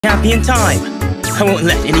Champion time. I won't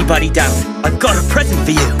let anybody down. I've got a present for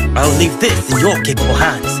you. I'll leave this in your capable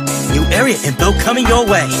hands. New area info coming your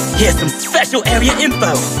way. Here's some special area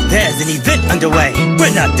info. There's an event underway.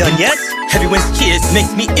 We're not done yet. Everyone's cheers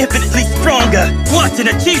makes me infinitely stronger. What an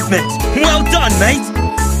achievement! Well done, mate.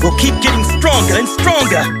 We'll keep getting stronger and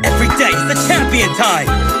stronger. Every day is the champion time.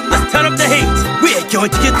 Let's turn up the heat. We're going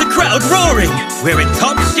to get the crowd roaring. We're in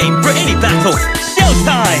top shape for any battle.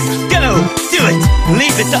 Showtime! Go! Do it!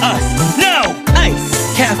 Leave it to us. No! Ice!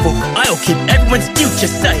 Careful, I'll keep everyone's future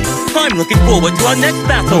safe. I'm looking forward to our next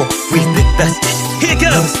battle. We've been bested. Here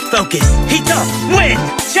goes! Focus! Heat up! Win!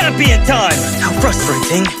 Champion time! How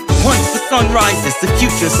frustrating. Once the sun rises, the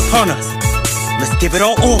future's upon us. Let's give it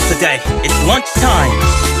all today. It's lunchtime.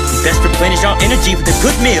 Best replenish our energy with a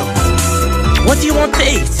good meal. What do you want to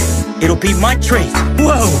eat? It'll be my treat.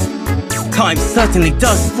 Whoa! Time certainly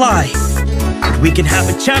does fly. But we can have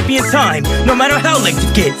a champion time, no matter how late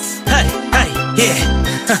it gets. Hey, hey, yeah.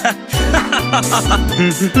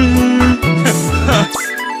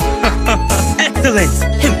 Excellent!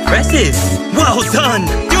 Impressive! Well done!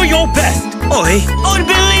 Do your best! Oi!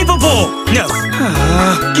 Unbelievable! No!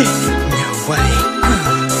 No way!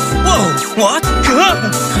 Whoa! What?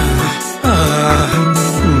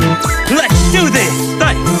 Let's do this!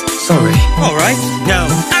 Thanks! Sorry. Alright. No.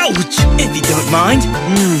 Ouch! If you don't mind.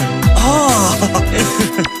 Oh!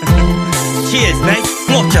 Cheers, mate.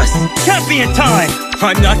 Watch us. Champion time!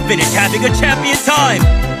 I'm not finished having a champion time!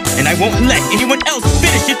 And I won't let anyone else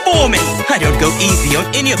finish it for me! I don't go easy on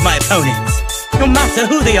any of my opponents. No matter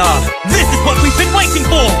who they are, this is what we've been waiting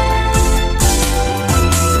for!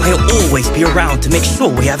 I'll always be around to make sure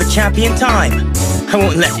we have a champion time. I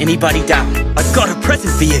won't let anybody down. I've got a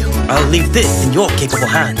present for you. I'll leave this in your capable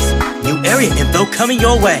hands. New area info coming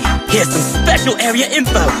your way. Here's some special area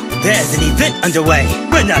info. There's an event underway.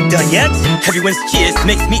 We're not done yet. Everyone's cheers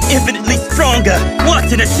makes me infinitely stronger. What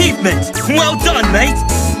an achievement! Well done, mate!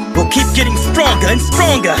 We'll keep getting stronger and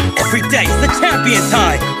stronger. Every day is the champion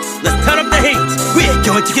time. Let's turn up the heat. We're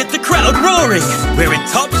going to get the crowd roaring. We're in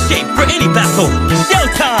top shape for any battle.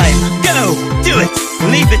 Showtime! Go! Do it!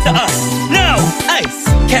 Leave it to us. No! Ice!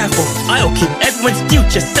 Careful, I'll keep everyone's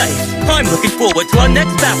future safe. I'm looking forward to our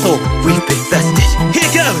next battle. We've been bested.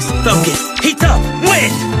 Here goes! Focus! Heat up!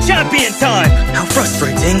 Win! Champion time! How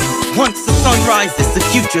frustrating. Once the sun rises, the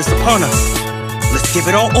future's upon us. Let's give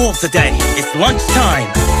it all today. It's lunchtime.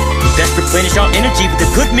 We best replenish our energy with a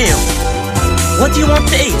good meal. What do you want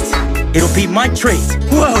to eat? It'll be my treat.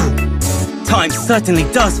 Whoa! Time certainly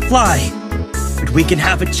does fly. But we can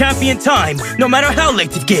have a champion time, no matter how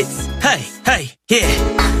late it gets. Hey, hey, yeah.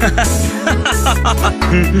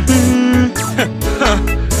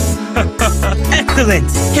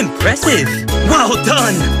 Excellent! Impressive! Well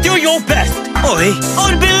done! Do your best! Oi!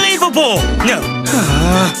 Unbelievable! No.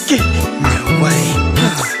 No way.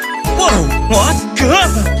 Whoa! What?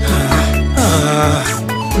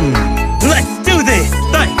 Let's do this!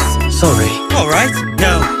 Thanks! Sorry. Alright.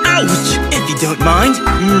 No. Ouch! If you don't mind.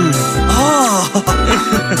 Oh!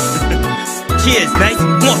 Cheers, mate.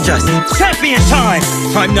 Watch us. Champion time!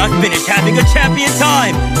 I'm not finished having a champion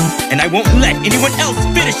time! And I won't let anyone else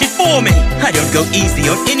finish it for me! I don't go easy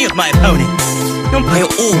on any of my opponents.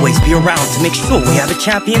 I'll always be around to make sure we have a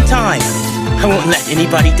champion time. I won't let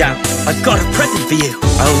anybody down. I've got a present for you.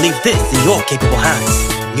 I'll leave this in your capable hands.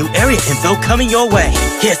 New area info coming your way.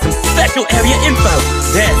 Here's some special area info.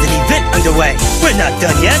 There's an event underway. We're not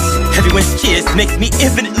done yet. Everyone's cheers makes me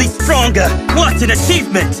infinitely stronger. What an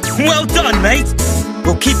achievement! Well done, mate!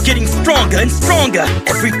 We'll keep getting stronger and stronger.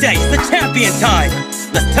 Every day is the champion time.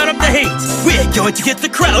 Let's turn up the heat. We're going to get the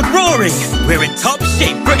crowd roaring. We're in top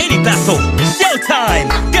shape for any battle. Showtime!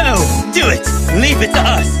 Go! Do it! Leave it to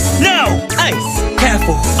us. No! Ice!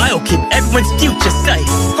 Careful, I'll keep everyone's future safe.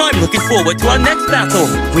 I'm looking forward to our next battle.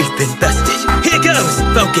 We've been bested. Here goes!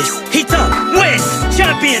 Focus! Heat up! Win!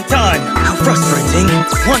 Champion time! How frustrating.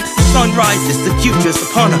 Once the sun rises, the future's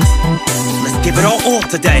upon us. Let's give it all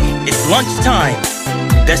today. It's lunchtime.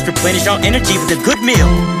 Best replenish our energy with a good meal.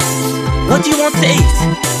 What do you want to eat?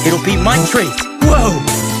 It'll be my treat. Whoa!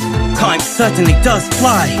 Time certainly does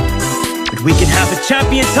fly. But we can have a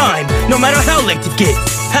champion time, no matter how late it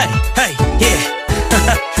gets. Hey, hey, yeah.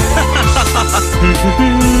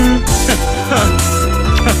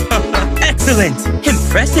 Excellent!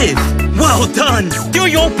 Impressive! Well done! Do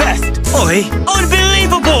your best! Oi!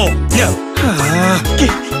 Unbelievable! No.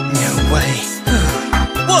 No way.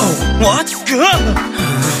 Whoa! What?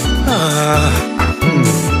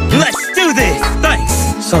 Let's do this! Thanks!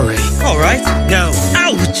 Sorry. Alright. No.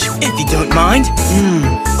 Ouch! if you don't mind.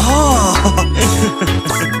 Oh.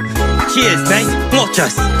 Cheers, mate. Watch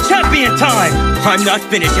us. Champion time. I'm not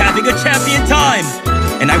finished having a champion time,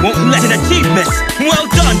 and I won't let an achievement. Well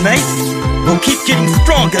done, mate. We'll keep getting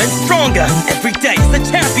stronger and stronger. Every day's the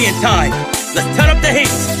champion time. Let's turn up the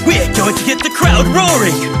heat. We're going to get the crowd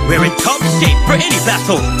roaring. We're in top shape for any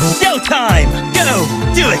battle. Showtime. Go.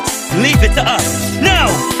 Do it. Leave it to us. Now,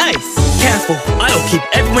 Ace. Careful. I'll keep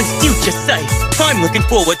everyone's future safe. I'm looking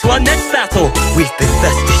forward to our next battle. We've been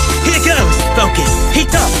bested. Here goes. Focus.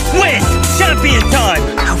 Heat up. Win. Champion time.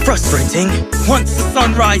 How frustrating. Once the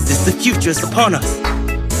sun rises, the future's upon us.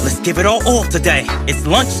 Let's give it all today. It's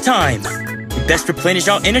lunchtime. We best replenish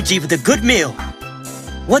our energy with a good meal.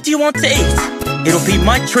 What do you want to eat? It'll be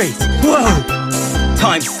my treat. Whoa!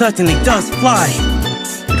 Time certainly does fly.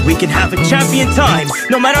 But we can have a champion time,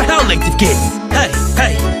 no matter how late it gets. Hey,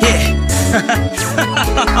 hey, yeah.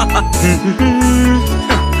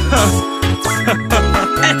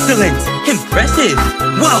 Excellent! Impressive!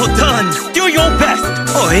 Well done! Do your best!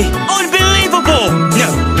 Oi! Unbelievable! No!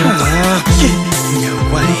 No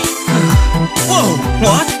way! Whoa!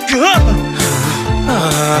 What?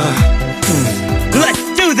 Let's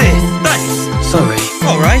do this! Thanks! Sorry.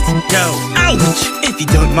 Alright. No. Ouch! If you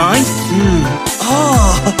don't mind.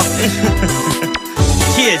 Oh!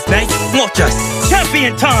 Cheers, mate. Watch us.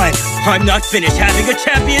 Champion time! I'm not finished having a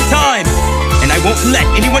champion time, and I won't let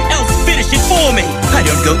anyone else finish it for me. I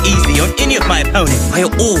don't go easy on any of my opponents. I'll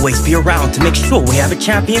always be around to make sure we have a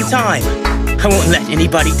champion time. I won't let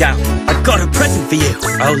anybody down. I've got a present for you.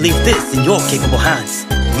 I'll leave this in your capable hands.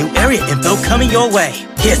 New area info coming your way.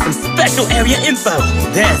 Here's some special area info.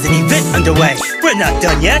 There's an event underway. We're not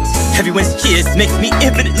done yet. Everyone's cheers makes me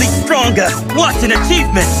infinitely stronger. What an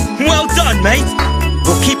achievement! Well done, mate.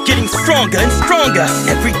 We'll keep getting stronger and stronger.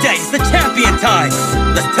 Every day's the champion time.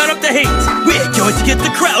 Let's turn up the heat. We're going to get the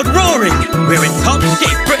crowd roaring. We're in top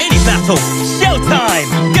shape for any battle. Showtime.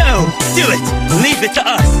 Go. Do it. Leave it to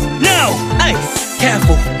us. Now, Ace.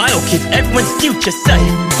 Careful. I'll keep everyone's future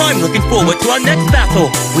safe. I'm looking forward to our next battle.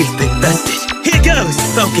 We've been bested. Here goes.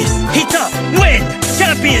 Focus. Heat up. Win.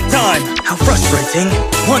 Champion time. How frustrating.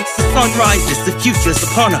 Once the sun rises, the future's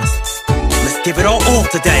upon us. Let's give it all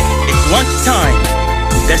today. It's lunchtime.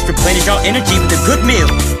 We best replenish our energy with a good meal.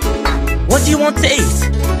 What do you want to eat?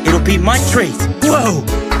 It'll be my treat. Whoa!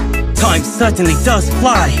 Time certainly does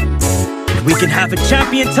fly. And we can have a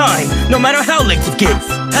champion time, no matter how late it gets.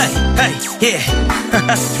 Hey, hey, yeah.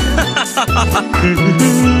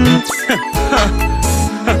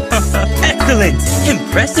 Excellent!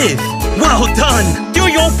 Impressive! Well done! Do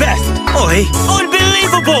your best! Oi!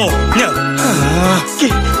 Unbelievable! No!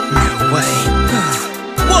 No way!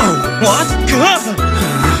 Whoa! What?